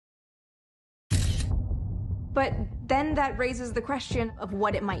But then that raises the question of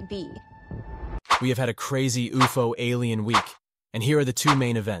what it might be. We have had a crazy UFO alien week, and here are the two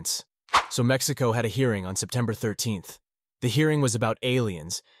main events. So Mexico had a hearing on September 13th. The hearing was about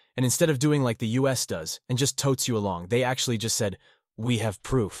aliens, and instead of doing like the US does and just totes you along, they actually just said, "We have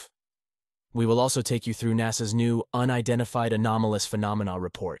proof." We will also take you through NASA's new Unidentified Anomalous Phenomena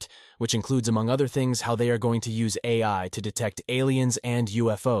report, which includes, among other things, how they are going to use AI to detect aliens and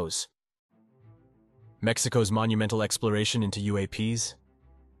UFOs. Mexico's monumental exploration into UAPs.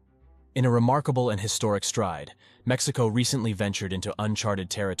 In a remarkable and historic stride, Mexico recently ventured into uncharted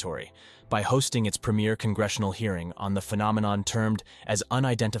territory by hosting its premier congressional hearing on the phenomenon termed as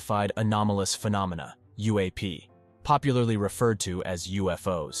Unidentified Anomalous Phenomena, UAP, popularly referred to as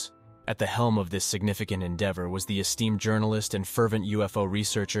UFOs. At the helm of this significant endeavor was the esteemed journalist and fervent UFO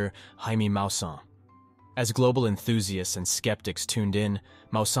researcher Jaime Maussan. As global enthusiasts and skeptics tuned in,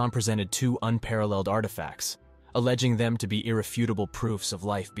 Maussan presented two unparalleled artifacts, alleging them to be irrefutable proofs of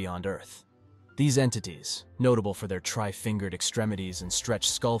life beyond Earth. These entities, notable for their tri-fingered extremities and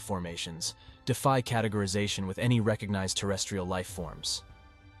stretched skull formations, defy categorization with any recognized terrestrial life forms.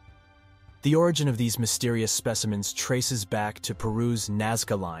 The origin of these mysterious specimens traces back to Peru's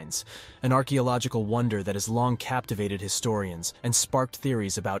Nazca Lines, an archaeological wonder that has long captivated historians and sparked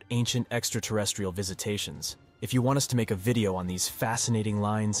theories about ancient extraterrestrial visitations. If you want us to make a video on these fascinating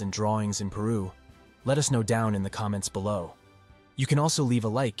lines and drawings in Peru, let us know down in the comments below. You can also leave a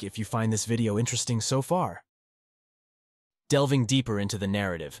like if you find this video interesting so far. Delving deeper into the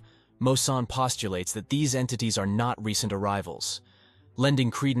narrative, Maussan postulates that these entities are not recent arrivals.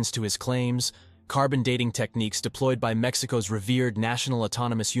 Lending credence to his claims, carbon dating techniques deployed by Mexico's revered National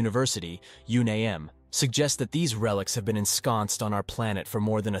Autonomous University, UNAM, suggest that these relics have been ensconced on our planet for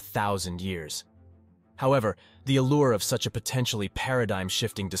more than 1,000 years. However, the allure of such a potentially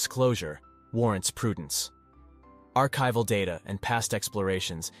paradigm-shifting disclosure warrants prudence. Archival data and past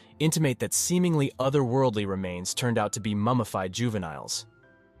explorations intimate that seemingly otherworldly remains turned out to be mummified juveniles.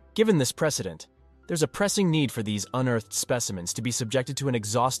 Given this precedent, there's a pressing need for these unearthed specimens to be subjected to an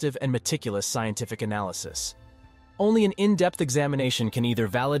exhaustive and meticulous scientific analysis. Only an in-depth examination can either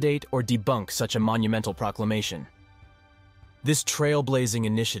validate or debunk such a monumental proclamation. This trailblazing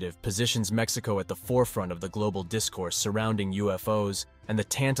initiative positions Mexico at the forefront of the global discourse surrounding UFOs and the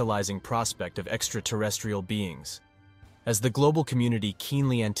tantalizing prospect of extraterrestrial beings. As the global community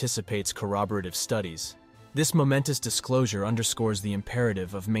keenly anticipates corroborative studies, this momentous disclosure underscores the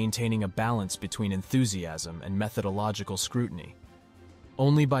imperative of maintaining a balance between enthusiasm and methodological scrutiny.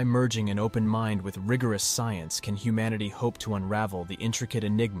 Only by merging an open mind with rigorous science can humanity hope to unravel the intricate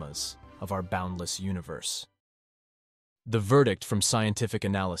enigmas of our boundless universe. The verdict from scientific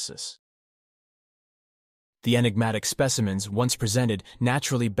analysis. The enigmatic specimens once presented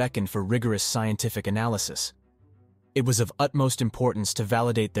naturally beckoned for rigorous scientific analysis. It was of utmost importance to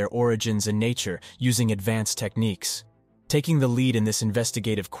validate their origins and nature using advanced techniques. Taking the lead in this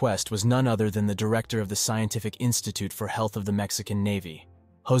investigative quest was none other than the director of the Scientific Institute for Health of the Mexican Navy,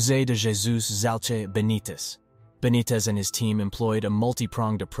 José de Jesus Zalche Benitez. Benitez and his team employed a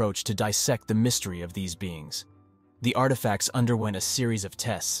multi-pronged approach to dissect the mystery of these beings. The artifacts underwent a series of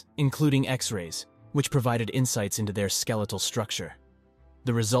tests, including X-rays, which provided insights into their skeletal structure.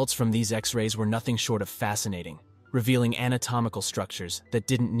 The results from these X-rays were nothing short of fascinating, revealing anatomical structures that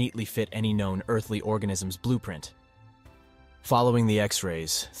didn't neatly fit any known earthly organism's blueprint. Following the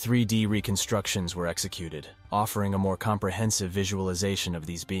X-rays, 3D reconstructions were executed, offering a more comprehensive visualization of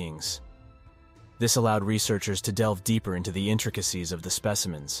these beings. This allowed researchers to delve deeper into the intricacies of the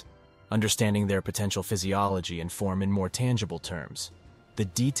specimens, understanding their potential physiology and form in more tangible terms. The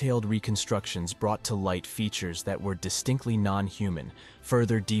detailed reconstructions brought to light features that were distinctly non-human,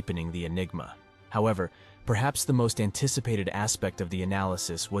 further deepening the enigma. However, perhaps the most anticipated aspect of the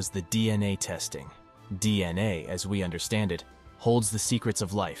analysis was the DNA testing. DNA, as we understand it, holds the secrets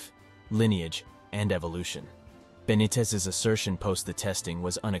of life, lineage, and evolution. Benitez's assertion post the testing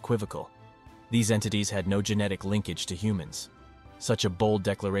was unequivocal. These entities had no genetic linkage to humans. Such a bold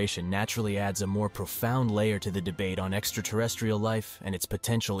declaration naturally adds a more profound layer to the debate on extraterrestrial life and its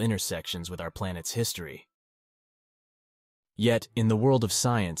potential intersections with our planet's history. Yet, in the world of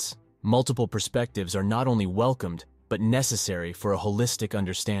science, multiple perspectives are not only welcomed, but necessary for a holistic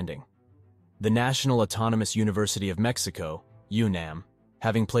understanding. The National Autonomous University of Mexico, UNAM,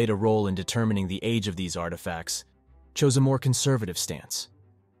 having played a role in determining the age of these artifacts, chose a more conservative stance.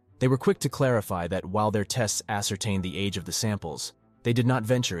 They were quick to clarify that while their tests ascertained the age of the samples, they did not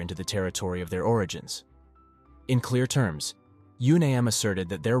venture into the territory of their origins. In clear terms, UNAM asserted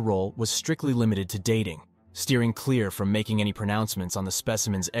that their role was strictly limited to dating, steering clear from making any pronouncements on the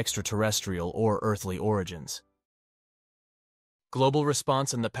specimen's extraterrestrial or earthly origins. Global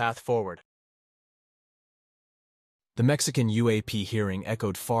response and the path forward. The Mexican UAP hearing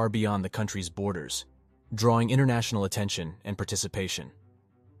echoed far beyond the country's borders, drawing international attention and participation.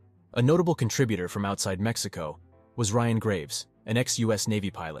 A notable contributor from outside Mexico was Ryan Graves, an ex-US Navy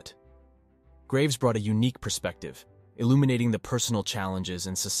pilot. Graves brought a unique perspective, illuminating the personal challenges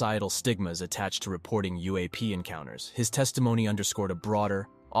and societal stigmas attached to reporting UAP encounters. His testimony underscored a broader,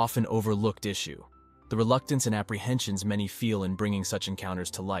 often overlooked issue: the reluctance and apprehensions many feel in bringing such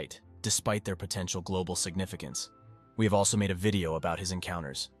encounters to light, despite their potential global significance. We have also made a video about his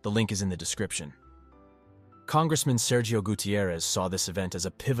encounters. The link is in the description. Congressman Sergio Gutierrez saw this event as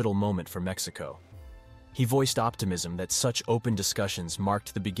a pivotal moment for Mexico. He voiced optimism that such open discussions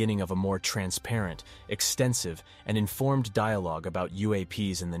marked the beginning of a more transparent, extensive, and informed dialogue about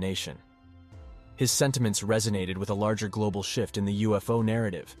UAPs in the nation. His sentiments resonated with a larger global shift in the UFO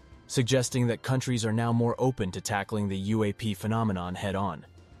narrative, suggesting that countries are now more open to tackling the UAP phenomenon head-on.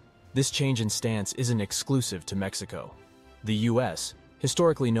 This change in stance isn't exclusive to Mexico. The US,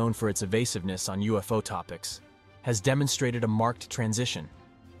 historically known for its evasiveness on UFO topics, has demonstrated a marked transition.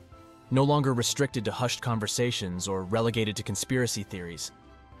 No longer restricted to hushed conversations or relegated to conspiracy theories,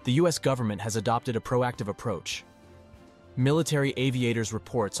 the US government has adopted a proactive approach. Military aviators'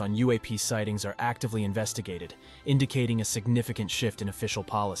 reports on UAP sightings are actively investigated, indicating a significant shift in official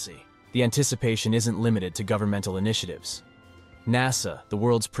policy. The anticipation isn't limited to governmental initiatives. NASA, the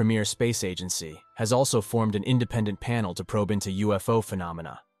world's premier space agency, has also formed an independent panel to probe into UFO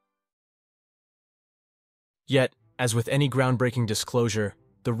phenomena. Yet, as with any groundbreaking disclosure,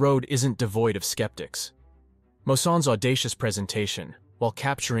 the road isn't devoid of skeptics. Mosson's audacious presentation, while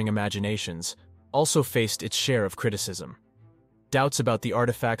capturing imaginations, also faced its share of criticism. Doubts about the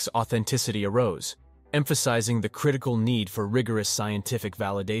artifact's authenticity arose, emphasizing the critical need for rigorous scientific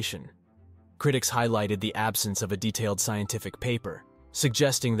validation. Critics highlighted the absence of a detailed scientific paper,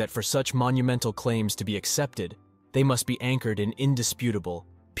 suggesting that for such monumental claims to be accepted, they must be anchored in indisputable,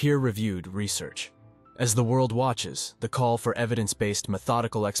 peer-reviewed research. As the world watches, the call for evidence-based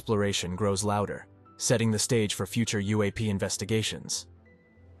methodical exploration grows louder, setting the stage for future UAP investigations.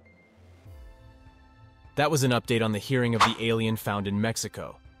 That was an update on the hearing of the alien found in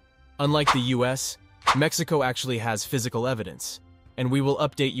Mexico. Unlike the US, Mexico actually has physical evidence, and we will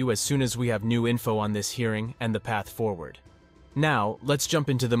update you as soon as we have new info on this hearing and the path forward. Now, let's jump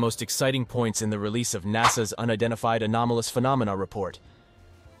into the most exciting points in the release of NASA's Unidentified Anomalous Phenomena report.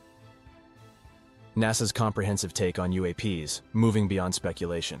 NASA's comprehensive take on UAPs, moving beyond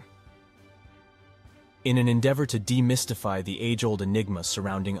speculation. In an endeavor to demystify the age-old enigma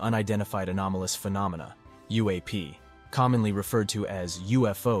surrounding unidentified anomalous phenomena, UAP, commonly referred to as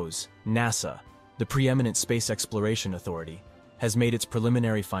UFOs, NASA, the preeminent space exploration authority, has made its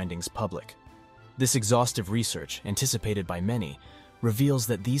preliminary findings public. This exhaustive research, anticipated by many, reveals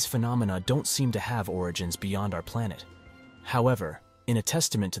that these phenomena don't seem to have origins beyond our planet. However, in a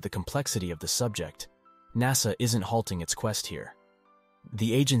testament to the complexity of the subject, NASA isn't halting its quest here.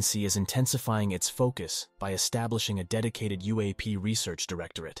 The agency is intensifying its focus by establishing a dedicated UAP research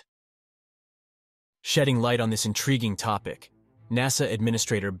directorate. Shedding light on this intriguing topic, NASA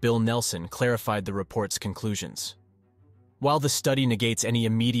Administrator Bill Nelson clarified the report's conclusions. While the study negates any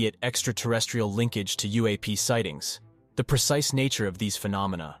immediate extraterrestrial linkage to UAP sightings, the precise nature of these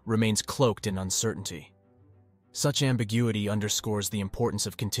phenomena remains cloaked in uncertainty. Such ambiguity underscores the importance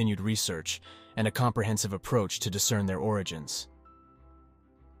of continued research and a comprehensive approach to discern their origins.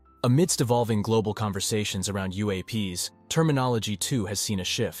 Amidst evolving global conversations around UAPs, terminology too has seen a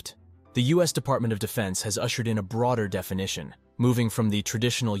shift. The US Department of Defense has ushered in a broader definition, moving from the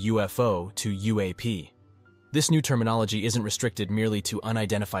traditional UFO to UAP. This new terminology isn't restricted merely to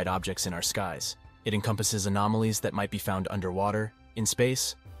unidentified objects in our skies. It encompasses anomalies that might be found underwater, in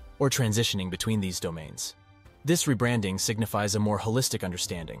space, or transitioning between these domains. This rebranding signifies a more holistic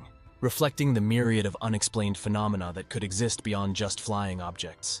understanding, reflecting the myriad of unexplained phenomena that could exist beyond just flying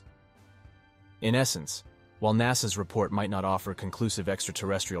objects. In essence, while NASA's report might not offer conclusive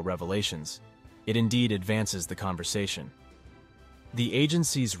extraterrestrial revelations, it indeed advances the conversation. The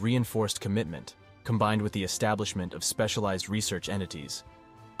agency's reinforced commitment, combined with the establishment of specialized research entities,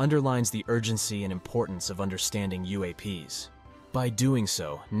 underlines the urgency and importance of understanding UAPs. By doing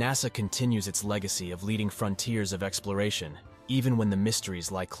so, NASA continues its legacy of leading frontiers of exploration, even when the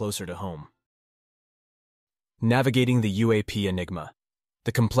mysteries lie closer to home. Navigating the UAP enigma,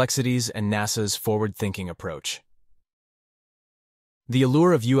 the complexities and NASA's forward-thinking approach. The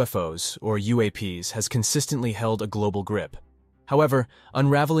allure of UFOs, or UAPs, has consistently held a global grip. However,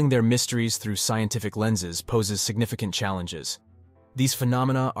 unraveling their mysteries through scientific lenses poses significant challenges. These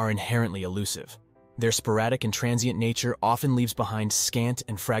phenomena are inherently elusive. Their sporadic and transient nature often leaves behind scant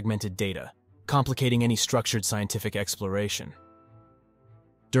and fragmented data, complicating any structured scientific exploration.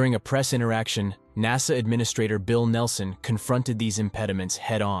 During a press interaction, NASA Administrator Bill Nelson confronted these impediments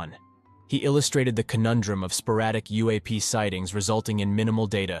head-on. He illustrated the conundrum of sporadic UAP sightings resulting in minimal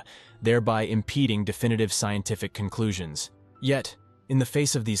data, thereby impeding definitive scientific conclusions. Yet, in the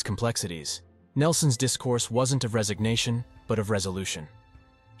face of these complexities, Nelson's discourse wasn't of resignation, but of resolution.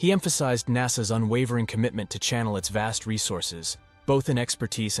 He emphasized NASA's unwavering commitment to channel its vast resources, both in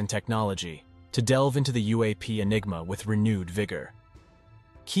expertise and technology, to delve into the UAP enigma with renewed vigor.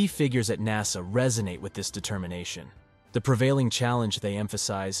 Key figures at NASA resonate with this determination. The prevailing challenge, they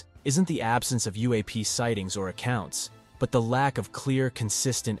emphasize, isn't the absence of UAP sightings or accounts, but the lack of clear,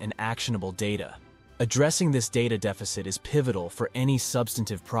 consistent, and actionable data. Addressing this data deficit is pivotal for any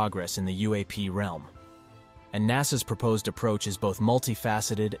substantive progress in the UAP realm. And NASA's proposed approach is both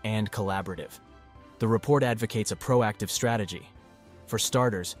multifaceted and collaborative. The report advocates a proactive strategy. For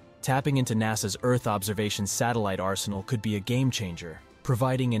starters, tapping into NASA's Earth observation satellite arsenal could be a game-changer,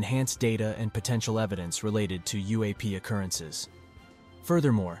 providing enhanced data and potential evidence related to UAP occurrences.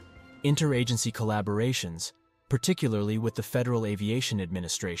 Furthermore, interagency collaborations, particularly with the Federal Aviation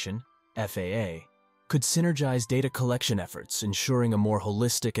Administration, FAA, could synergize data collection efforts, ensuring a more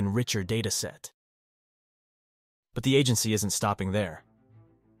holistic and richer data set. But the agency isn't stopping there.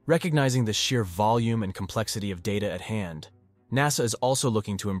 Recognizing the sheer volume and complexity of data at hand, NASA is also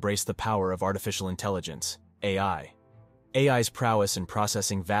looking to embrace the power of artificial intelligence, AI. AI's prowess in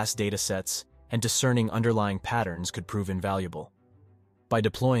processing vast data sets and discerning underlying patterns could prove invaluable. By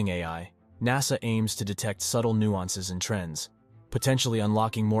deploying AI, NASA aims to detect subtle nuances and trends, potentially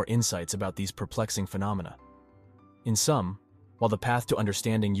unlocking more insights about these perplexing phenomena. In sum, while the path to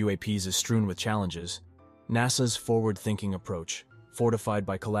understanding UAPs is strewn with challenges, NASA's forward-thinking approach, fortified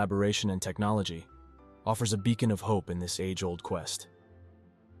by collaboration and technology, offers a beacon of hope in this age-old quest.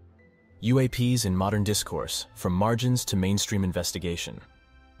 UAPs in modern discourse, from margins to mainstream investigation.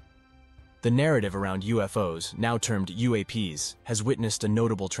 The narrative around UFOs, now termed UAPs, has witnessed a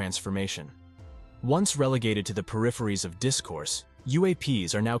notable transformation. Once relegated to the peripheries of discourse,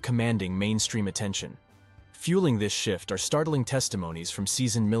 UAPs are now commanding mainstream attention. Fueling this shift are startling testimonies from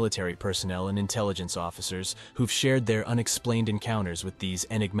seasoned military personnel and intelligence officers who've shared their unexplained encounters with these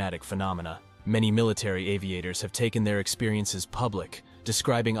enigmatic phenomena. Many military aviators have taken their experiences public,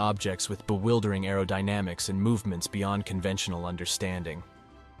 describing objects with bewildering aerodynamics and movements beyond conventional understanding.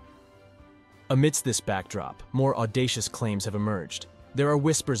 Amidst this backdrop, more audacious claims have emerged. There are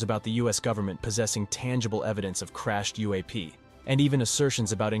whispers about the US government possessing tangible evidence of crashed UAP, and even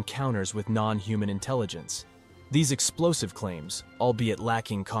assertions about encounters with non-human intelligence. These explosive claims, albeit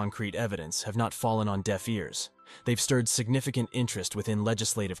lacking concrete evidence, have not fallen on deaf ears. They've stirred significant interest within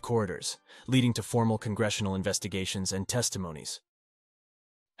legislative corridors, leading to formal congressional investigations and testimonies.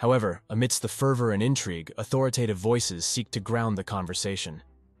 However, amidst the fervor and intrigue, authoritative voices seek to ground the conversation.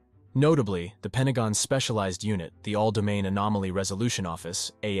 Notably, the Pentagon's specialized unit, the All-Domain Anomaly Resolution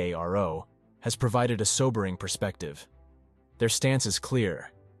Office, AARO, has provided a sobering perspective. Their stance is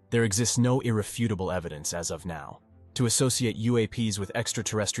clear. There exists no irrefutable evidence as of now to associate UAPs with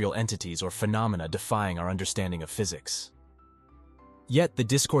extraterrestrial entities or phenomena defying our understanding of physics. Yet the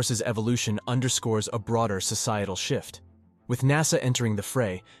discourse's evolution underscores a broader societal shift. With NASA entering the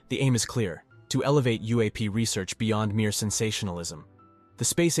fray, the aim is clear: to elevate UAP research beyond mere sensationalism. The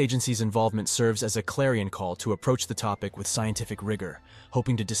space agency's involvement serves as a clarion call to approach the topic with scientific rigor,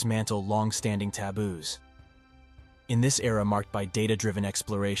 hoping to dismantle long-standing taboos. In this era marked by data-driven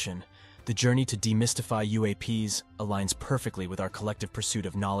exploration, the journey to demystify UAPs aligns perfectly with our collective pursuit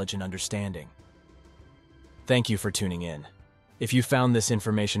of knowledge and understanding. Thank you for tuning in. If you found this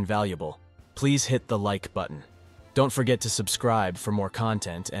information valuable, please hit the like button. Don't forget to subscribe for more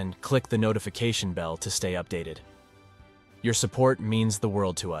content and click the notification bell to stay updated. Your support means the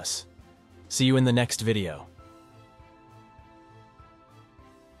world to us. See you in the next video.